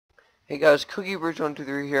Hey guys,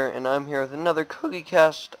 CookieBridge123 here, and I'm here with another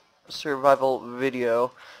CookieCast survival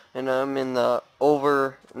video, and I'm in the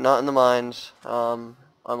not in the mines, I'm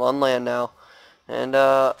on land now, and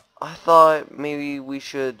I thought maybe we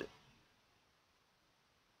should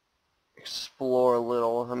explore a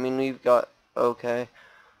little. I mean, we've got, okay,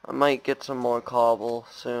 I might get some more cobble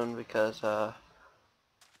soon because,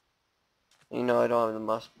 you know, I don't have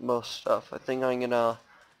the most stuff. I think I'm gonna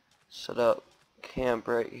set up camp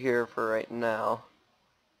right here for right now.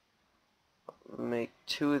 Make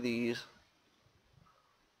 2 of these.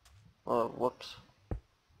 Oh, whoops.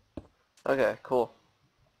 Okay, cool.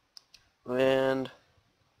 And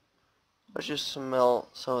let's just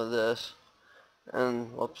smelt some of this.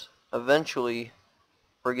 And, whoops. Eventually,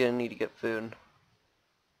 we're gonna need to get food.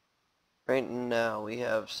 Right now, we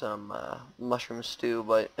have some mushroom stew,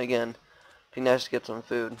 but again, it'd be nice to get some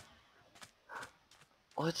food.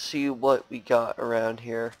 Let's see what we got around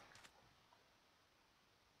here.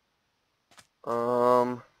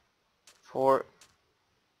 For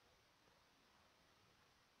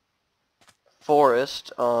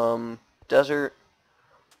forest, desert,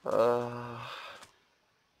 is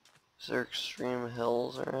there extreme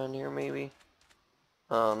hills around here maybe?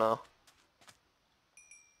 I don't know.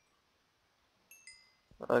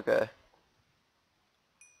 Okay.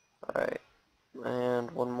 Alright.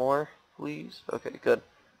 And one more, please. Okay, good.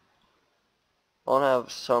 I want to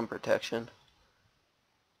have some protection.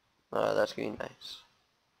 That's gonna be nice.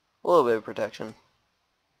 A little bit of protection.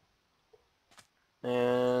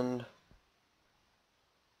 And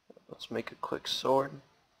let's make a quick sword.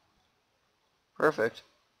 Perfect.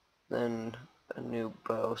 Then a new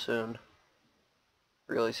bow soon.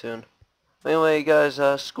 Really soon. Anyway, guys,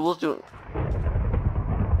 school's doing...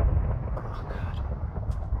 Oh, God.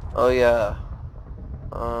 Oh, yeah.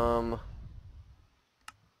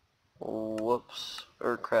 Whoops.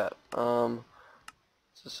 Or crap.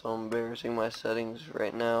 This is so embarrassing, my settings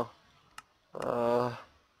right now.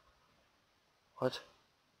 What?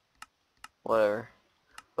 Whatever.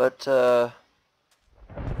 But,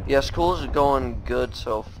 yeah, school's going good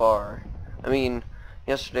so far. I mean,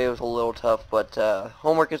 yesterday was a little tough, but,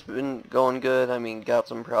 homework has been going good. I mean, got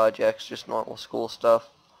some projects, just normal school stuff.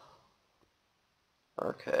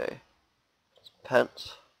 Okay.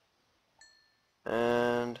 Pence.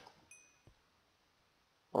 And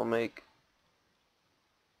we'll make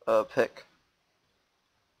a pick.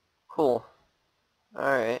 Cool.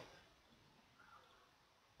 Alright.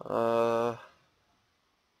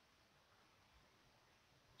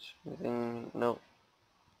 Anything? Nope.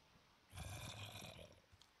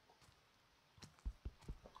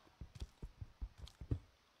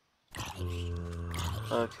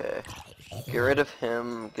 Okay. Get rid of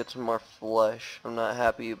him, get some more flesh. I'm not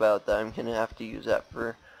happy about that. I'm gonna have to use that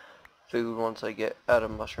for food once I get out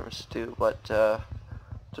of mushroom stew, but that's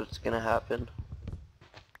what's gonna happen.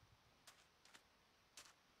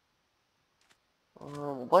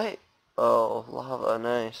 What? Oh, lava,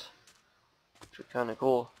 nice. Which is kinda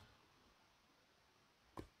cool.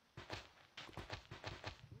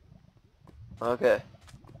 Okay.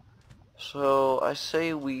 So, I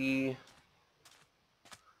say we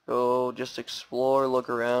go just explore, look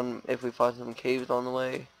around. If we find some caves on the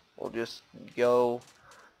way, we'll just go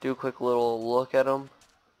do a quick little look at them.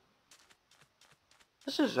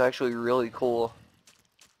 This is actually really cool.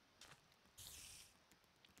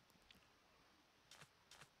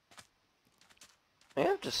 I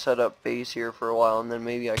have to set up base here for a while, and then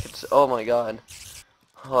maybe I could... Oh my god.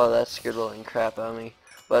 Oh, that scared the living crap out of me.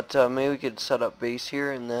 But maybe we could set up base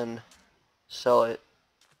here and then sell it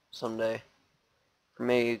someday. For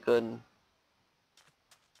maybe a good...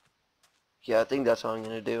 Yeah, I think that's what I'm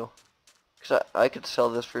going to do. Because I could sell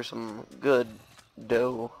this for some good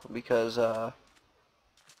dough, because I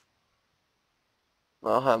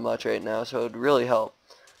don't have much right now, so it would really help.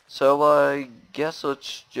 So I guess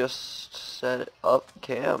let's just set up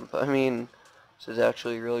camp. I mean, this is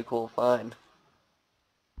actually a really cool find.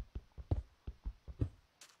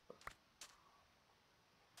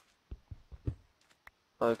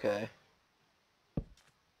 Okay.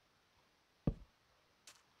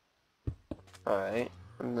 Alright,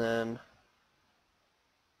 and then...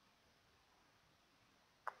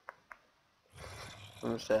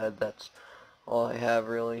 I'm sad, that's all I have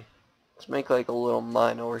really. Let's make like a little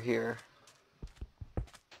mine over here.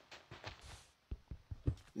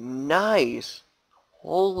 Nice!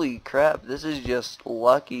 Holy crap, this is just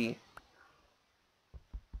lucky.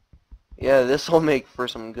 Yeah, this will make for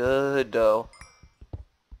some good dough.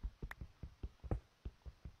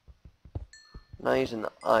 Not using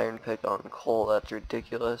the iron pick on coal, that's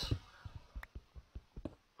ridiculous.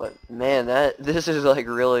 But man, this is like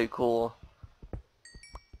really cool.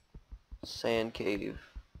 Sand cave.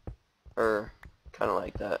 Or kinda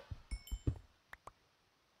like that.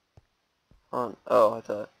 Oh, I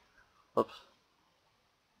thought. Oops.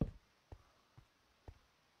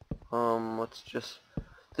 Let's just.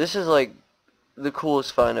 This is like the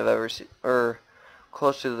coolest find I've ever seen, or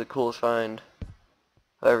close to the coolest find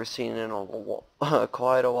I've ever seen in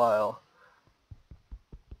quite a while.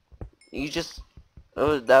 You just,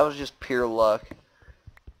 that was just pure luck.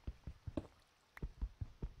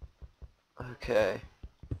 Okay.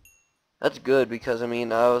 That's good because, I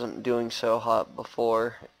mean, I wasn't doing so hot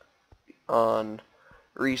before on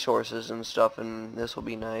resources and stuff, and this will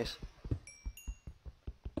be nice.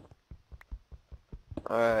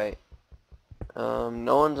 Alright.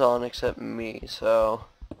 No one's on except me, so,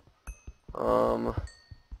 I'm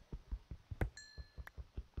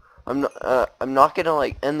not gonna,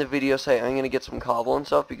 like, end the video saying I'm gonna get some cobble and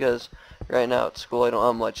stuff, because right now at school I don't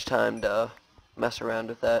have much time to mess around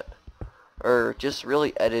with that. Or just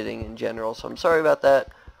really editing in general, so I'm sorry about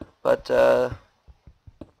that, but I'll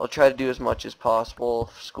try to do as much as possible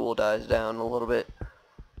if school dies down a little bit.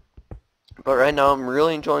 But right now I'm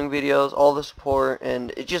really enjoying videos, all the support, and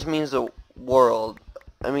it just means the world.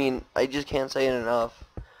 I mean, I just can't say it enough.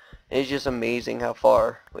 It's just amazing how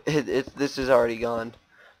far this is already gone.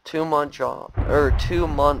 2 months or 2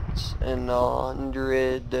 months and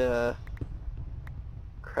 100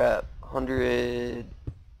 crap,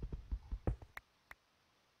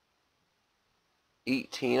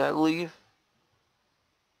 118 I believe.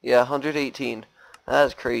 Yeah, 118. That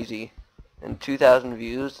is crazy. And 2,000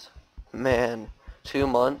 views. Man, 2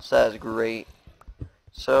 months, that is great.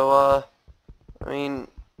 So, I mean,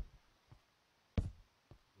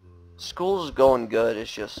 school's going good.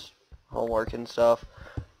 It's just homework and stuff.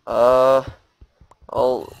 I'll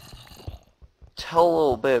tell a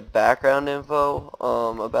little bit of background info,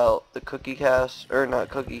 about the CookieCast, or not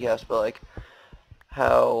CookieCast, but like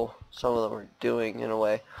how some of them are doing in a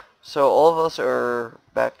way. So all of us are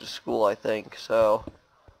back to school, I think. So,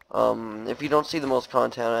 if you don't see the most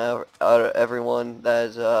content out of everyone, that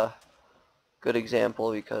is a good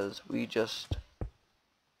example because we just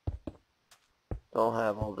don't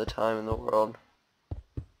have all the time in the world.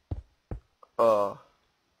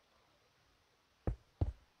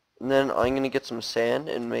 And then I'm gonna get some sand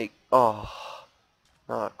and make,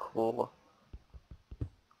 not cool.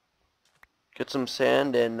 Get some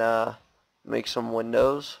sand and make some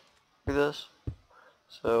windows for this.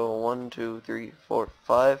 So 1, 2, 3, 4,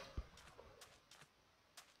 5.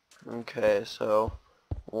 Okay, so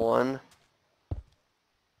 1,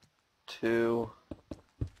 2,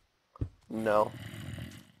 no.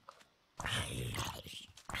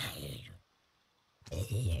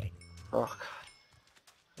 Oh god,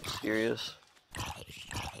 I'm serious.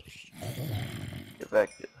 Get back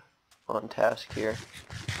on task here.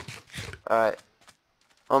 Alright.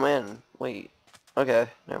 Oh man, wait. Okay,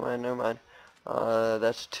 never mind.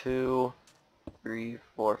 That's 2, 3,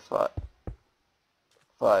 4, 5.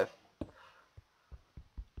 5.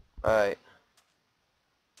 Alright.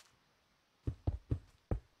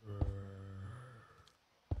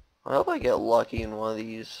 I hope I get lucky in one of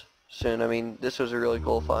these soon. I mean, this was a really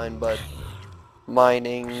cool find, but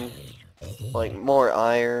mining, like more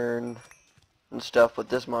iron and stuff with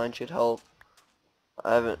this mine should help.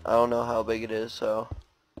 I don't know how big it is, so.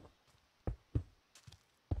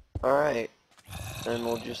 Alright. And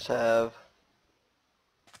we'll just have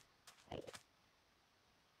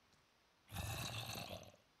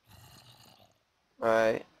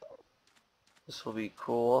alright. This will be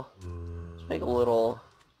cool. Let's make a little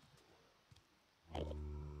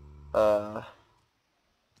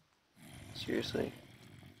seriously.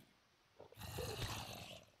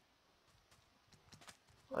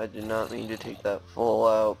 I did not mean to take that full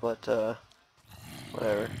out, but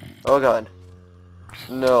whatever. Oh god.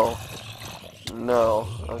 No. No.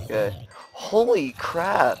 Okay. Holy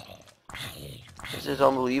crap! This is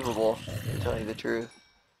unbelievable, to tell you the truth.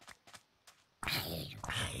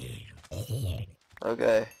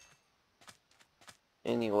 Okay.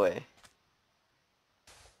 Anyway.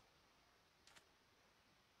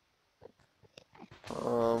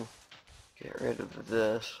 Get rid of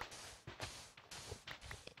this.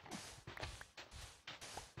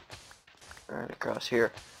 Right across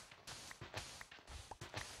here.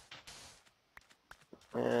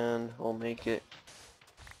 And we'll make it.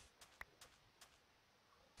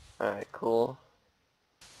 Alright, cool.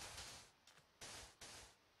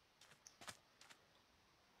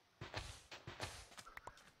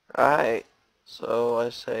 Alright, so I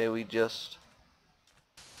say we just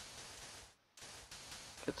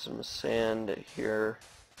get some sand here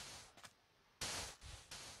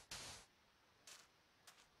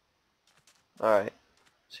Alright.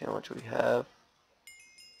 See how much we have.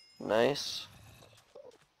 Nice.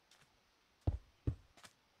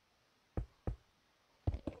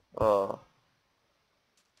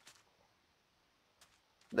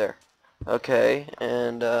 There. Okay,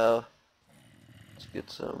 and let's get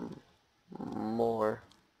some more.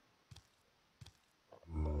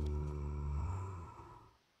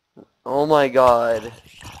 Oh my god.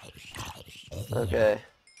 Okay.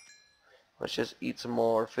 Let's just eat some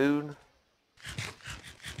more food.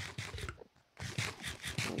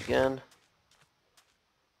 And again.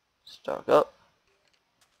 Stock up.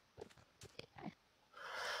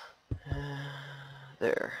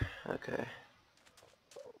 There. Okay.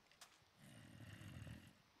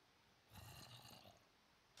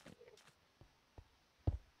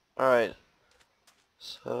 Alright.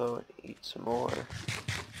 So, eat some more.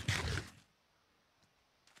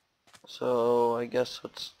 So, I guess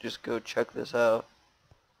let's just go check this out.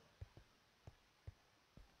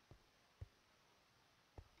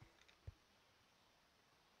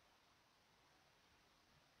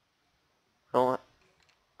 Oh,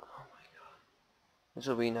 this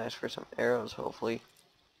will be nice for some arrows, hopefully.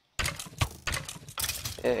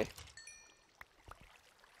 Hey.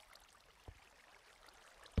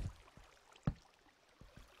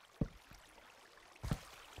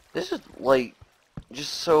 This is, like,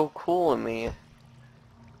 just so cool to me.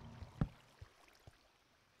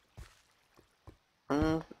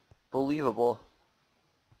 Unbelievable.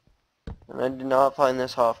 And I did not find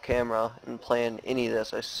this off camera and plan any of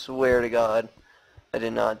this. I swear to God, I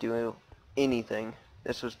did not do anything.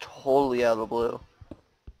 This was totally out of the blue.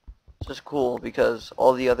 It's just cool because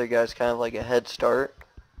all the other guys kind of like a head start.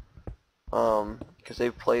 Because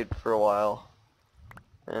they've played for a while.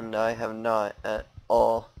 And I have not at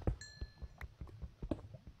all.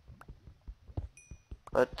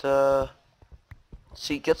 But,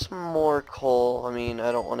 see, get some more coal. I mean,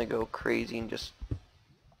 I don't want to go crazy and just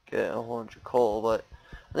get a whole bunch of coal, but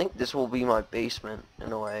I think this will be my basement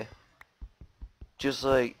in a way. Just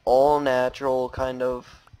like all natural, kind of,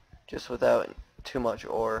 just without too much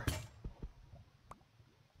ore.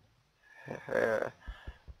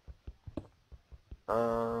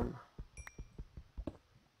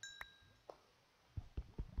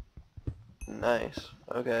 Nice.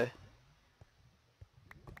 Okay.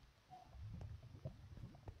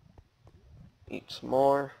 Eat some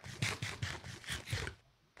more.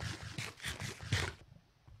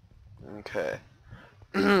 Okay.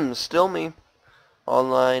 Still me.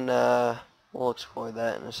 Online, we'll explore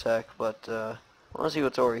that in a sec, but, I want to see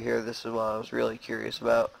what's over here. This is what I was really curious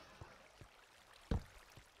about.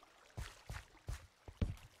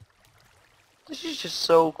 This is just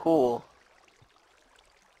so cool.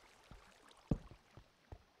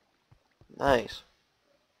 Nice.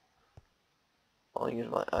 I'll use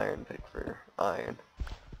my iron pick for iron.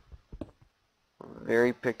 I'm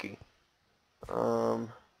very picky.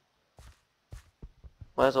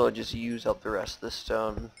 Might as well just use up the rest of the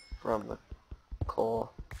stone from the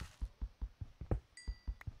coal.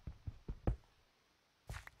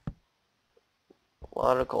 A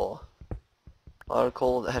lot of coal. A lot of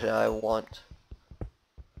coal that I want.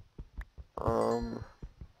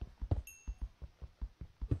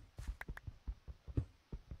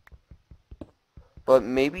 But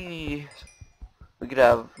maybe we could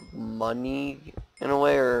have money in a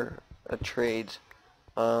way, or a trade.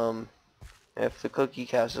 If the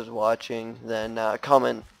CookieCast is watching, then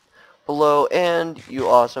comment below, and you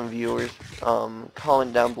awesome viewers,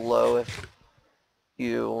 comment down below if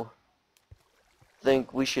you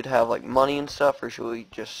think we should have like money and stuff, or should we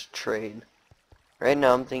just trade? Right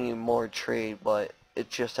now I'm thinking more trade, but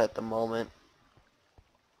it's just at the moment.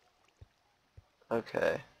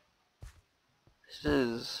 Okay. This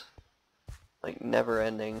is like never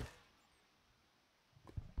ending.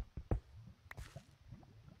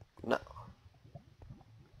 No.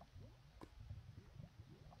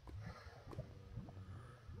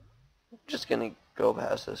 Just gonna go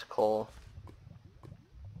past this coal.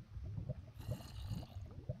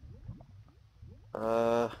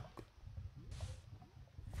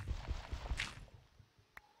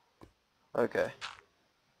 Okay.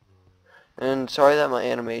 And sorry that my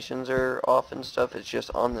animations are off and stuff, it's just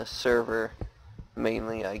on the server,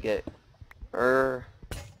 mainly I get,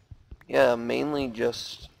 yeah, mainly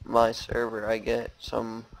just my server, I get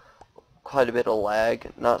quite a bit of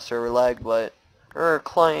lag, not server lag, but,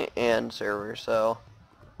 client and server, so,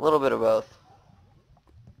 a little bit of both.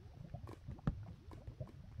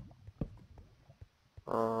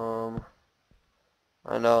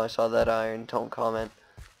 I know I saw that iron, don't comment.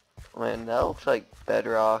 Man, that looks like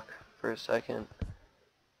bedrock for a second.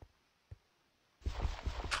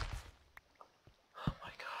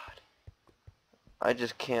 I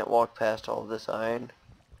just can't walk past all of this iron.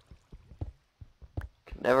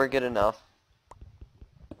 Can never get enough.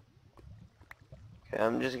 Okay,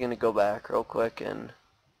 I'm just gonna go back real quick and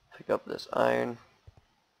pick up this iron.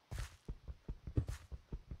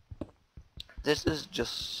 This is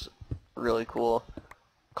just really cool.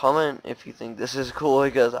 Comment if you think this is cool,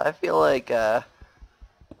 because I feel like a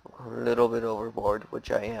little bit overboard,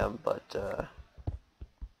 which I am, but I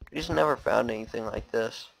just never found anything like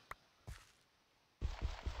this.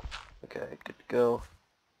 Okay, good to go.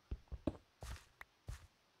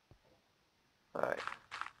 Alright.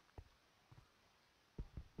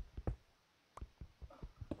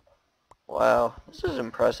 Wow, this is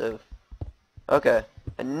impressive. Okay,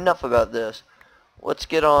 enough about this. Let's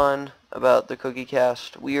get on about the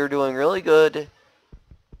CookieCast. We are doing really good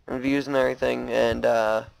in views and everything, and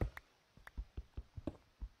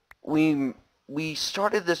we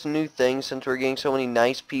started this new thing since we're getting so many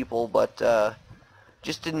nice people, but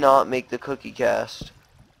just did not make the CookieCast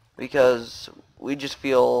because we just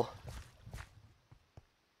feel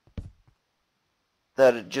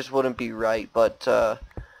that it just wouldn't be right. But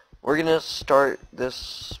we're gonna start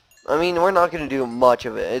this. I mean, we're not gonna do much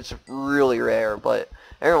of it. It's really rare, but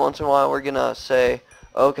every once in a while we're gonna say,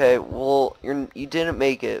 okay, well, you didn't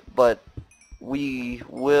make it, but we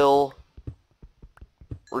will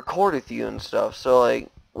record with you and stuff. So like,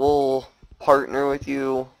 we'll partner with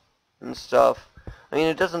you and stuff. I mean,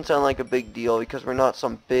 it doesn't sound like a big deal because we're not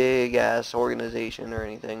some big ass organization or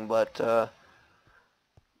anything, but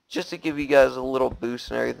just to give you guys a little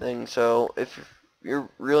boost and everything. So if you're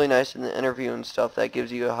really nice in the interview and stuff, that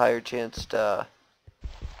gives you a higher chance for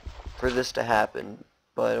this to happen,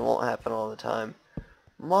 but it won't happen all the time.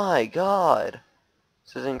 My god,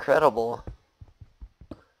 this is incredible.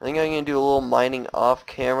 I think I'm gonna do a little mining off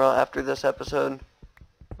camera after this episode.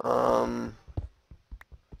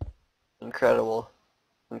 Incredible.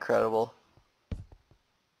 Incredible.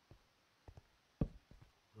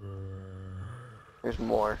 There's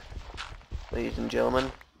more. Ladies and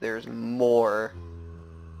gentlemen, there's more.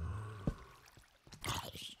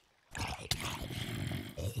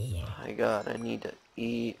 My god, I need to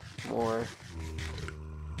eat more.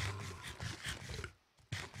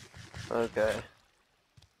 Okay.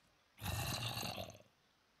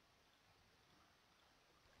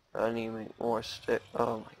 I need more stick.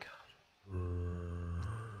 Oh my god.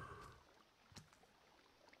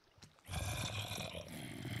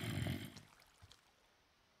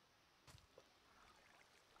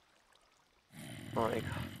 Oh my god.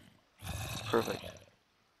 Perfect.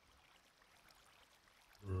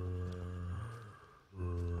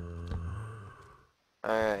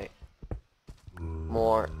 Alright.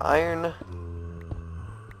 More iron.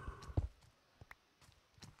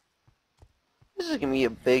 This is gonna be a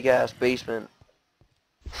big ass basement.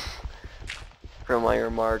 From my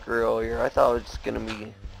remark earlier, I thought it was gonna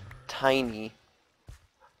be tiny.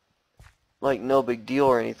 Like no big deal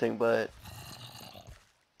or anything, but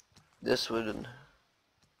this would,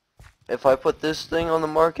 if I put this thing on the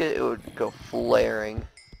market, it would go flaring.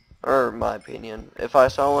 Or in my opinion. If I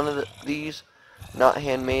saw one of these, not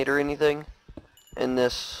handmade or anything, in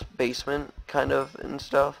this basement kind of and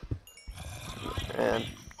stuff, and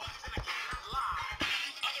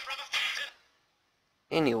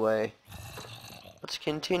anyway, let's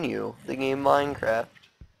continue the game Minecraft.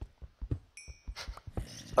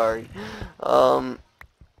 Sorry.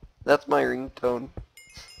 That's my ringtone.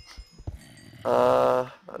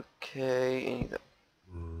 Okay, anything.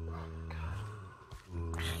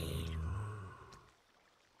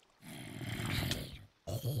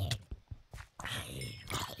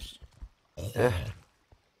 Eh.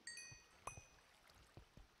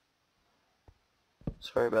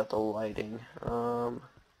 Sorry about the lighting.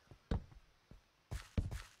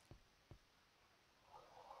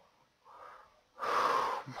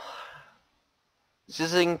 This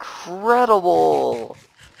is incredible!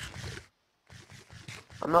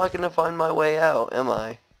 I'm not gonna find my way out, am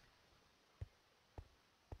I?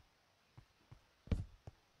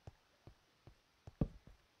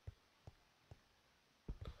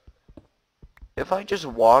 If I just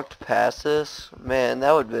walked past this, man,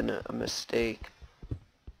 that would have been a mistake.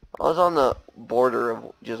 I was on the border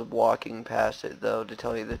of just walking past it, though, to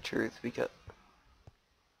tell you the truth, because...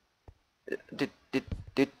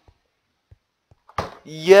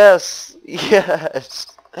 Yes!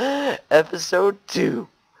 Yes! Episode 2.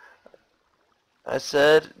 I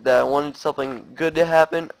said that I wanted something good to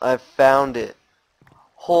happen. I found it.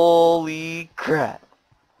 Holy crap.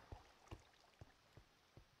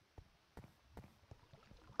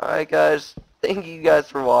 Alright guys, thank you guys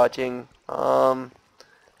for watching.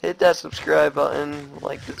 hit that subscribe button,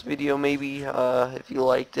 like this video maybe if you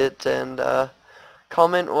liked it, and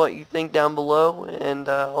comment what you think down below, and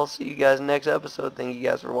I'll see you guys next episode. Thank you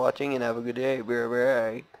guys for watching, and have a good day. Bye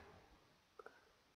bye.